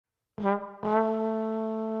Hi,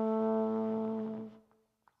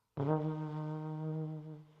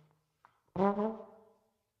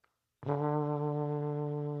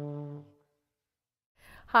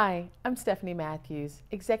 I'm Stephanie Matthews,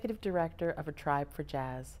 Executive Director of A Tribe for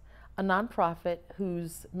Jazz, a nonprofit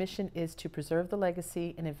whose mission is to preserve the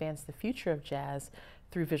legacy and advance the future of jazz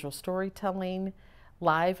through visual storytelling,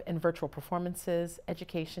 live and virtual performances,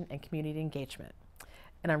 education, and community engagement.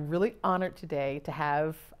 And I'm really honored today to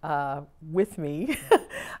have with me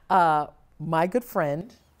my good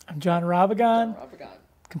friend. I'm Jon Irabagon,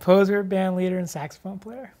 composer, band leader, and saxophone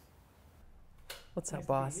player. What's up,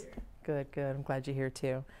 boss? Good, good. I'm glad you're here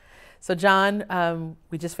too. So Jon,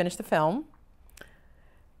 we just finished the film,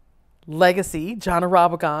 Legacy, Jon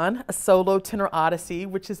Irabagon, a Solo Tenor Odyssey,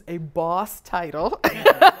 which is a boss title.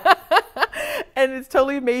 And it's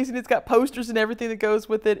totally amazing. It's got posters and everything that goes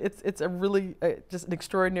with it. It's a really, just an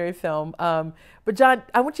extraordinary film. But Jon,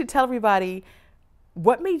 I want you to tell everybody,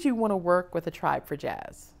 what made you want to work with A Tribe for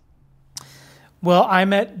Jazz? Well, I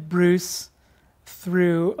met Bruce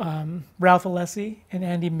through Ralph Alessi and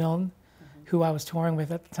Andy Milne, who I was touring with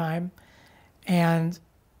at the time. And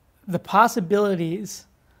the possibilities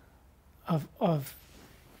of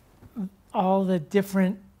all the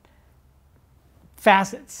different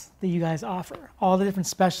facets that you guys offer, all the different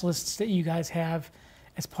specialists that you guys have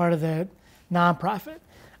as part of the nonprofit.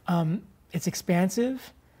 It's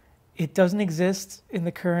expansive. It doesn't exist in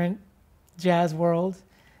the current jazz world.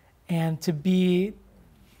 And to be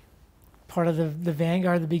part of the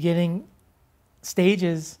vanguard, the beginning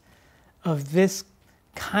stages of this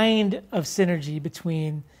kind of synergy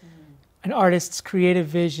between an artist's creative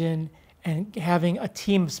vision and having a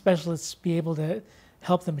team of specialists be able to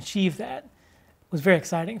help them achieve that was very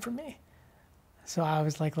exciting for me. So I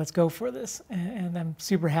was like, let's go for this. And I'm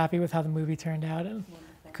super happy with how the movie turned out, and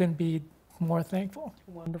I couldn't be more thankful.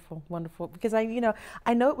 Wonderful, wonderful. Because I know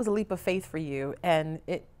it was a leap of faith for you, and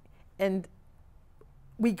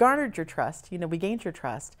we garnered your trust, we gained your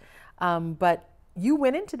trust, but you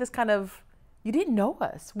went into this you didn't know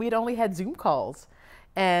us. We had only had Zoom calls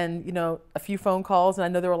and, a few phone calls, and I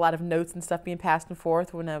know there were a lot of notes and stuff being passed and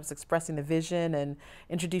forth when I was expressing the vision and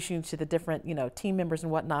introducing you to the different, team members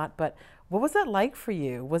and whatnot. But what was that like for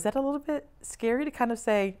you? Was that a little bit scary to kind of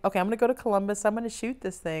say, okay, I'm going to go to Columbus, I'm going to shoot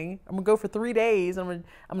this thing, I'm going to go for 3 days, I'm going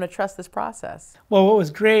to trust this process? Well, what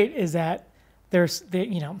was great is that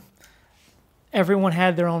everyone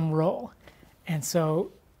had their own role. And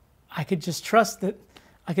so I could just trust that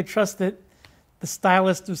the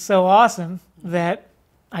stylist was so awesome that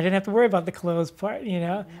I didn't have to worry about the clothes part,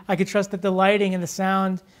 I could trust that the lighting and the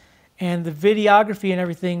sound and the videography and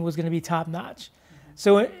everything was going to be top notch.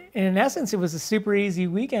 So in essence, it was a super easy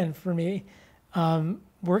weekend for me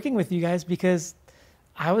working with you guys, because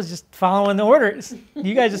I was just following the orders.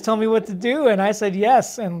 You guys just told me what to do, and I said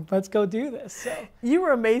yes, and let's go do this. So. You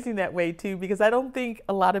were amazing that way too, because I don't think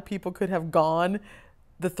a lot of people could have gone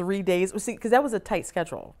the 3 days. See, because that was a tight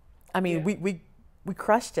schedule. I mean, yeah. we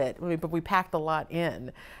crushed it, but we packed a lot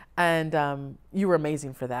in, and you were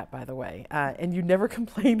amazing for that, by the way. And you never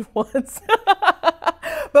complained once,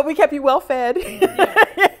 but we kept you well fed.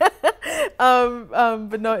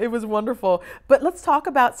 But no, it was wonderful. But let's talk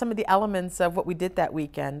about some of the elements of what we did that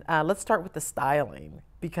weekend. Let's start with the styling,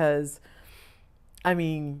 because, I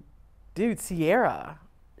mean, dude, Sierra,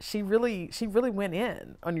 she really went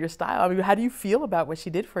in on your style. I mean, how do you feel about what she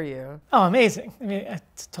did for you? Oh, amazing. I mean, I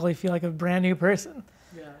totally feel like a brand new person.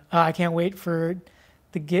 Yeah. I can't wait for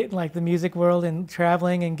the music world and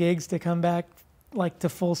traveling and gigs to come back to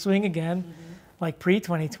full swing again, like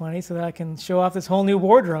pre-2020, so that I can show off this whole new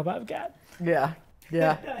wardrobe I've got. Yeah,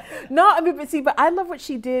 yeah. No, I mean, but I love what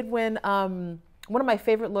she did when, one of my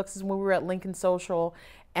favorite looks is when we were at Lincoln Social,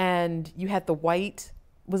 and you had the white,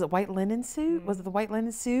 was it white linen suit? Was it the white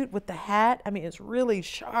linen suit with the hat? I mean, it's really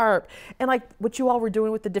sharp. And like what you all were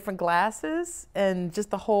doing with the different glasses and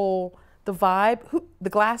just the vibe. The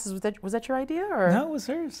glasses, was that your idea? Or? No, it was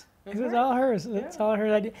hers. It was all hers. It's all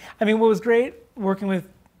her idea. I mean, what was great working with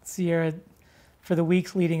Sierra for the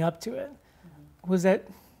weeks leading up to it was that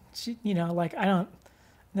she, I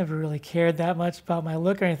never really cared that much about my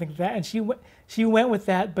look or anything like that. And she went with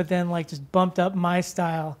that, but then just bumped up my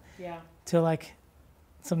style to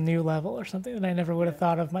some new level or something that I never would have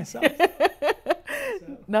thought of myself.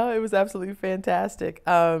 No, it was absolutely fantastic.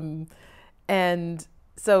 And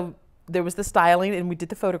so there was the styling, and we did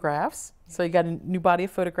the photographs. So you got a new body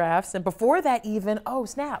of photographs. And before that even, oh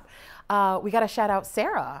snap, we got to shout out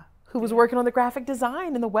Sarah, who was working on the graphic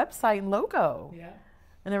design and the website and logo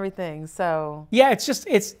and everything. So yeah, it's just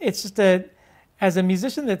as a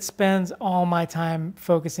musician that spends all my time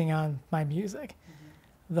focusing on my music,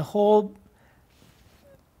 the whole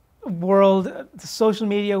world, the social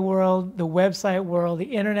media world, the website world, the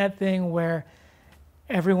internet thing where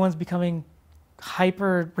everyone's becoming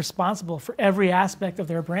hyper responsible for every aspect of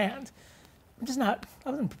their brand. I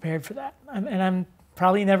wasn't prepared for that. And I'm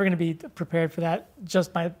probably never going to be prepared for that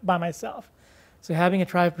just by myself. So having a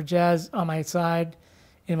Tribe for Jazz on my side,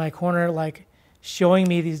 in my corner, like showing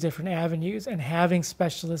me these different avenues and having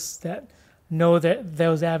specialists that know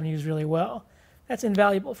those avenues really well, that's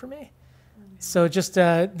invaluable for me. So just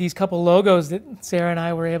these couple logos that Sarah and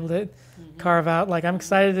I were able to carve out, like I'm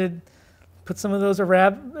excited to put some of those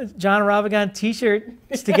Jon Irabagon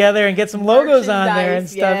t-shirts together and get some logos on there and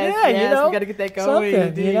stuff. Yes, we got to get that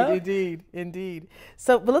going. Indeed.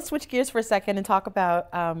 So, but let's switch gears for a second and talk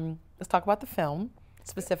about the film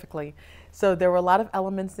specifically. So there were a lot of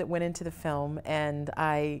elements that went into the film, and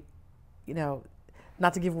I,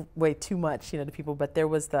 not to give away too much, to people, but there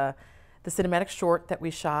was the cinematic short that we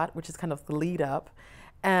shot, which is kind of the lead up.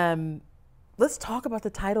 Let's talk about the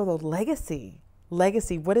title, though, Legacy.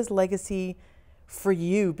 Legacy. What is legacy for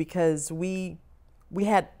you? Because we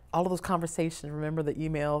had all of those conversations. Remember the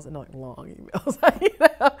emails and like long emails.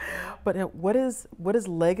 But what does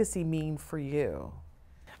legacy mean for you?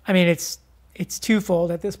 I mean, it's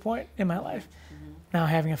twofold at this point in my life. Now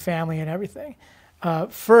having a family and everything.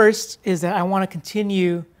 First is that I want to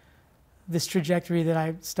continue this trajectory that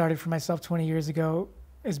I started for myself 20 years ago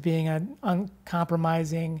as being an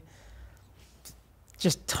uncompromising,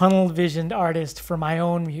 just tunnel visioned artist for my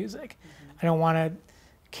own music. I don't want to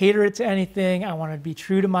cater it to anything. I want to be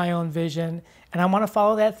true to my own vision, and I want to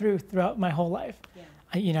follow that throughout my whole life.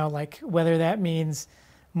 Like whether that means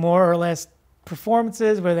more or less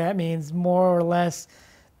performances, whether that means more or less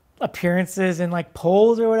appearances in like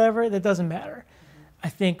polls or whatever, that doesn't matter. I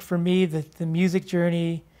think for me, the music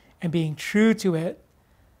journey and being true to it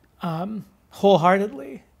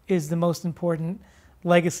wholeheartedly is the most important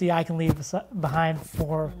legacy I can leave behind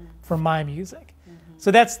for my music.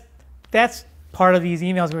 So that's part of these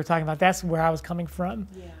emails we were talking about. That's where I was coming from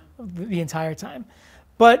the entire time.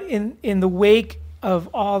 But in the wake of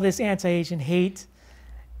all this anti-Asian hate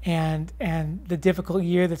and the difficult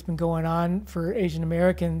year that's been going on for Asian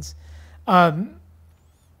Americans, part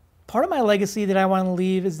of my legacy that I want to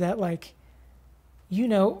leave is that, like,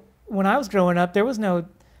 when I was growing up, there was no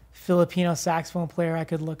Filipino saxophone player I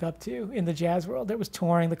could look up to in the jazz world that was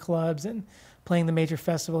touring the clubs and playing the major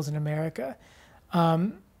festivals in America.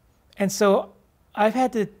 And so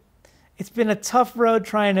it's been a tough road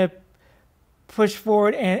trying to push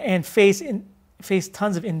forward and face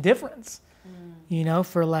tons of indifference,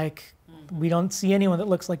 for like, we don't see anyone that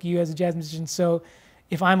looks like you as a jazz musician. So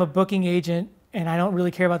if I'm a booking agent and I don't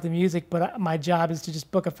really care about the music, but my job is to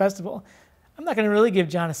just book a festival, I'm not going to really give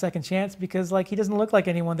Jon a second chance because like he doesn't look like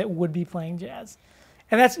anyone that would be playing jazz.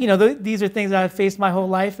 And that's, these are things that I've faced my whole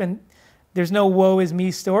life, and there's no woe is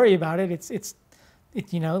me story about it. It's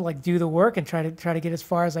like do the work and try to get as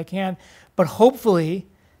far as I can. But hopefully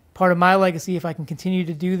part of my legacy, if I can continue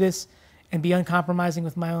to do this and be uncompromising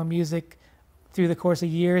with my own music through the course of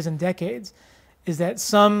years and decades, is that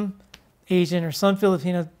some Asian or some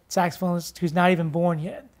Filipino saxophonist who's not even born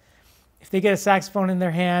yet, if they get a saxophone in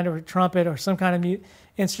their hand or a trumpet or some kind of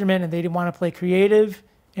instrument and they want to play creative,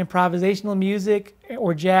 improvisational music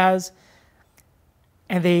or jazz,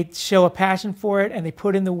 and they show a passion for it and they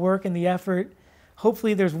put in the work and the effort,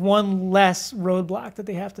 hopefully there's one less roadblock that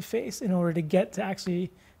they have to face in order to get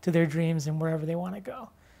to their dreams and wherever they want to go.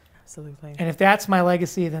 Absolutely. And if that's my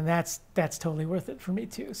legacy, then that's totally worth it for me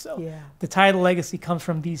too. So the title Legacy comes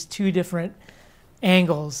from these two different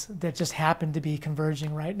angles that just happen to be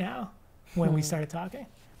converging right now when we started talking.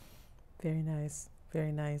 Very nice.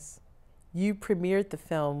 Very nice. You premiered the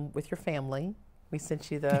film with your family. We sent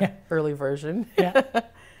you the early version.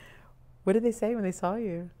 What did they say when they saw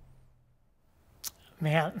you?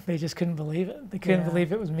 Man, they just couldn't believe it. They couldn't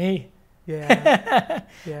believe it was me.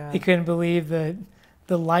 They couldn't believe the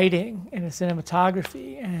lighting and the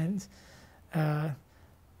cinematography. And I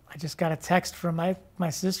just got a text from my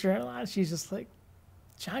sister-in-law. She's just like,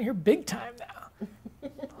 Jon, you're big time now.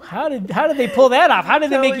 How did they pull that off? How did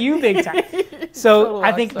they make you big time? So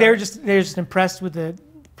I think they're just impressed with the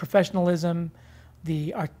professionalism,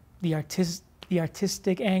 the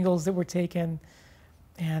artistic angles that were taken,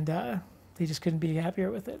 and they just couldn't be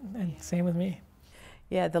happier with it. And same with me.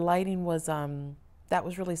 Yeah, the lighting was that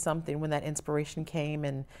was really something when that inspiration came,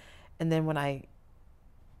 and then when I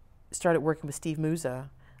started working with Steve Musa,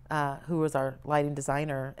 who was our lighting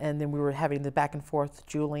designer, and then we were having the back and forth with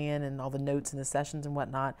Julian and all the notes and the sessions and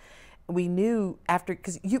whatnot. We knew after,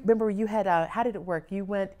 because you remember you had, how did it work?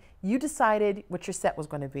 You decided what your set was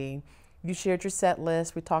going to be. You shared your set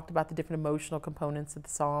list. We talked about the different emotional components of the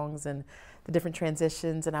songs and the different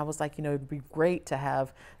transitions. And I was like, it'd be great to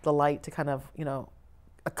have the light to kind of,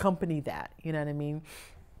 accompany that, you know what I mean?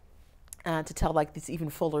 To tell like this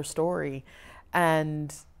even fuller story.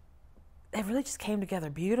 And it really just came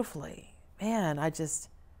together beautifully. Man, I'm just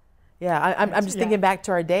thinking back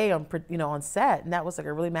to our day on set, and that was like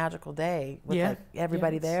a really magical day with like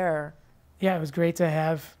everybody there. Yeah, it was great to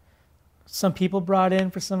have some people brought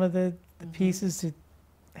in for some of the pieces to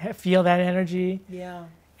feel that energy. Yeah.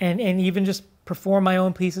 And even just perform my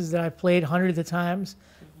own pieces that I've played hundreds of times,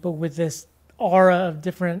 but with this aura of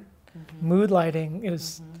different mood lighting.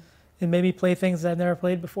 It made me play things that I've never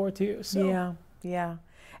played before too. So yeah.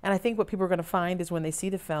 And I think what people are going to find is when they see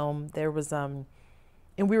the film, there was and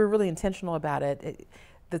we were really intentional about it.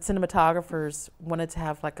 The cinematographers wanted to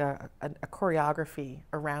have like a choreography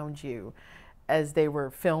around you as they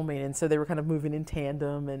were filming, and so they were kind of moving in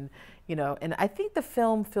tandem, and and I think the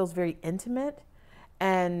film feels very intimate,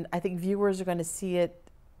 and I think viewers are going to see it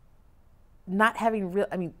not having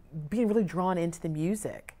being really drawn into the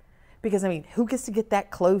music, because who gets to get that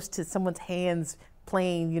close to someone's hands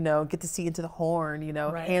playing, get to see into the horn,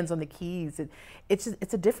 right. Hands on the keys. It's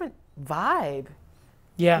a different vibe.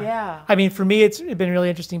 Yeah. For me, it's been really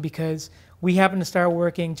interesting because we happened to start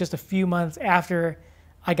working just a few months after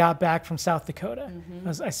I got back from South Dakota.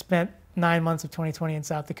 I spent 9 months of 2020 in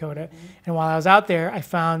South Dakota. And while I was out there, I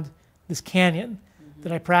found this canyon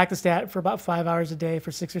that I practiced at for about 5 hours a day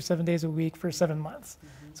for 6 or 7 days a week for 7 months.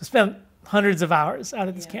 So I spent hundreds of hours out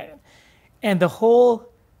of this canyon. And the whole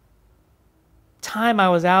time I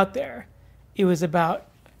was out there, it was about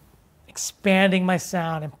expanding my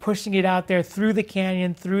sound and pushing it out there through the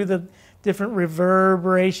canyon, through the different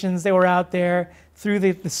reverberations that were out there, through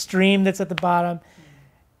the stream that's at the bottom.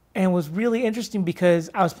 And it was really interesting because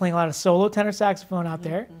I was playing a lot of solo tenor saxophone out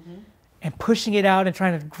there and pushing it out and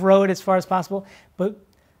trying to grow it as far as possible. But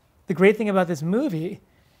the great thing about this movie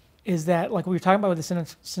is that, like we were talking about with the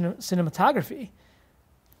cinematography,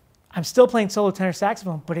 I'm still playing solo tenor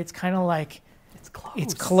saxophone, but it's kind of like, it's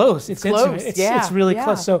close. It's intimate. It's really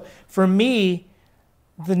close. So for me,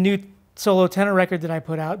 the new solo tenor record that I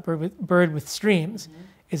put out, Bird with Streams,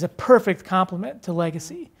 is a perfect complement to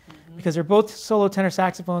Legacy, because they're both solo tenor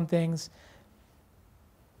saxophone things,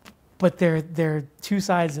 but they're two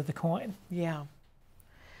sides of the coin. Yeah.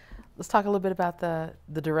 Let's talk a little bit about the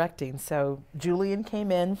directing. So Julian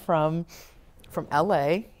came in from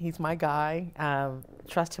LA. He's my guy.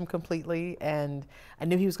 Trust him completely, and I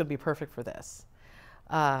knew he was going to be perfect for this.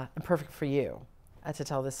 And perfect for you to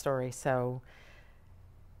tell this story. So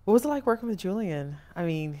what was it like working with Julian?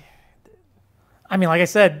 Like I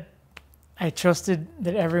said, I trusted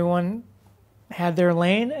that everyone had their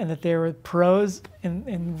lane and that they were pros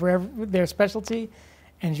in wherever their specialty,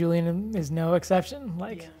 and Julian is no exception.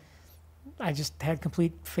 I just had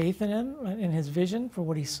complete faith in him, in his vision for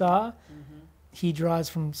what he saw. He draws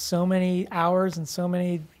from so many hours and so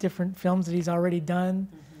many different films that he's already done.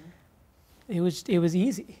 It was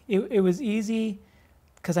easy. It was easy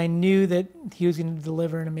because I knew that he was going to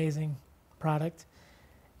deliver an amazing product.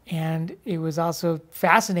 And it was also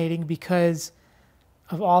fascinating because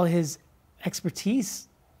of all his expertise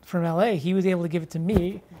from LA. He was able to give it to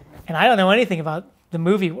me. And I don't know anything about the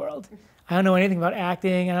movie world. I don't know anything about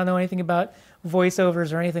acting. I don't know anything about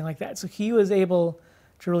voiceovers or anything like that. So he was able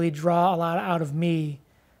to really draw a lot out of me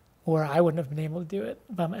where I wouldn't have been able to do it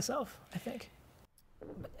by myself, I think.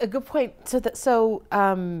 A good point.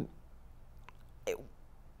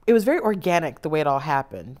 It was very organic the way it all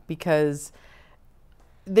happened, because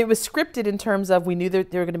it was scripted in terms of, we knew that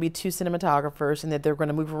there were going to be two cinematographers and that they were going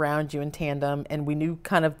to move around you in tandem, and we knew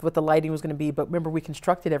kind of what the lighting was going to be. But remember, we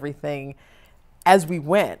constructed everything as we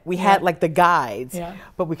went. We had like the guides,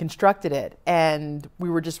 but we constructed it, and we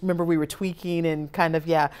were tweaking and kind of,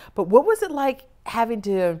 But what was it like having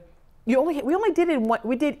to? We only did it in one.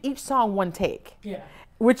 We did each song one take.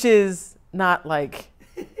 Which is not like,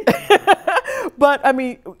 but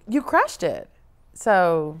you crushed it.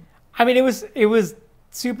 So it was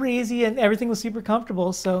super easy and everything was super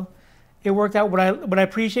comfortable. So it worked out. What I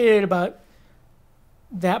appreciated about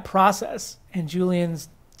that process and Julian's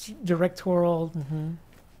directorial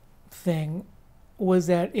thing was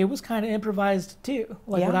that it was kind of improvised too,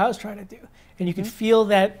 like what I was trying to do, and you could feel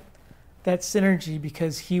that synergy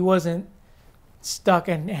because he wasn't stuck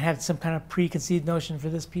and had some kind of preconceived notion for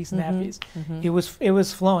this piece and that piece. It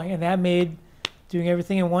was flowing, and that made doing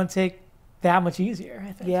everything in one take that much easier,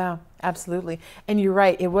 I think. Yeah, absolutely. And you're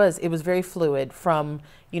right, it was very fluid, from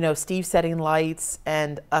Steve setting lights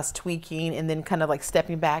and us tweaking, and then kind of like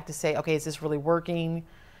stepping back to say, okay, is this really working?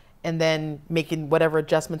 and then making whatever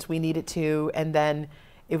adjustments we needed to, and then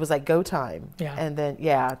it was like go time. Yeah. And then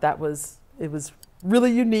it was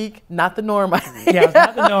really unique, not the norm. I think. Yeah, it's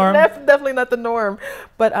not the norm. Definitely not the norm,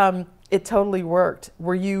 but it totally worked.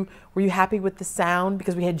 Were you happy with the sound,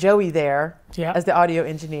 because we had Joey there as the audio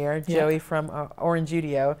engineer, Joey from Orange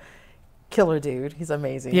Studio. Killer dude, he's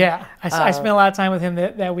amazing. Yeah, I spent a lot of time with him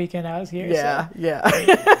that weekend I was here. Yeah.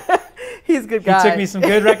 He's a good guy. He took me some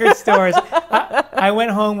good record stores. I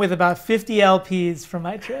went home with about 50 LPs from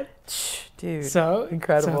my trip. Dude, so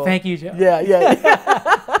incredible. So thank you, Joe. Yeah.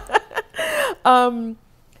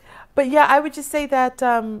 But yeah, I would just say that,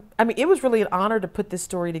 it was really an honor to put this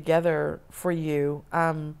story together for you.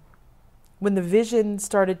 When the vision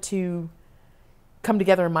started to come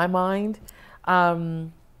together in my mind,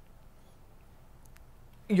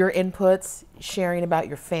 your inputs, sharing about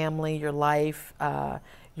your family, your life,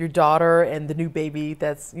 your daughter and the new baby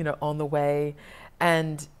that's, on the way,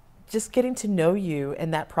 and just getting to know you,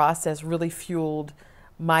 and that process really fueled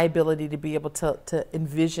my ability to be able to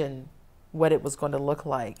envision what it was going to look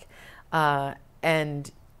like. And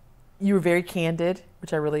you were very candid,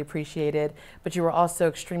 which I really appreciated, but you were also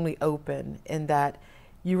extremely open in that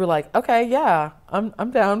you were like, okay, yeah,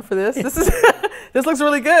 I'm down for this. This is this looks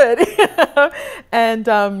really good.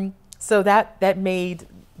 And so that made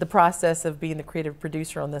the process of being the creative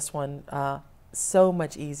producer on this one so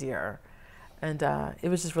much easier. And it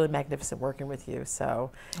was just really magnificent working with you.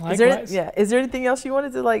 So likewise. Is there anything else you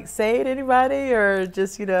wanted to say to anybody, or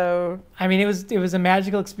just, I mean, it was a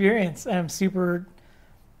magical experience. I'm super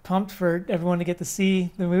pumped for everyone to get to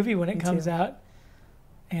see the movie when it comes out.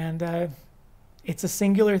 And it's a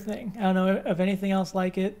singular thing. I don't know of anything else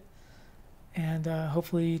like it. And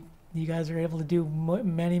hopefully you guys are able to do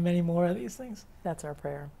many, many more of these things. That's our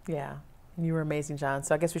prayer. Yeah. And you were amazing, John.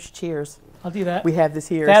 So I guess we should cheers. I'll do that. We have this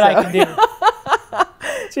here. That I can do.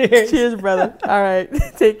 Cheers. Cheers, brother. All right.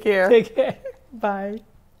 Take care. Take care. Bye.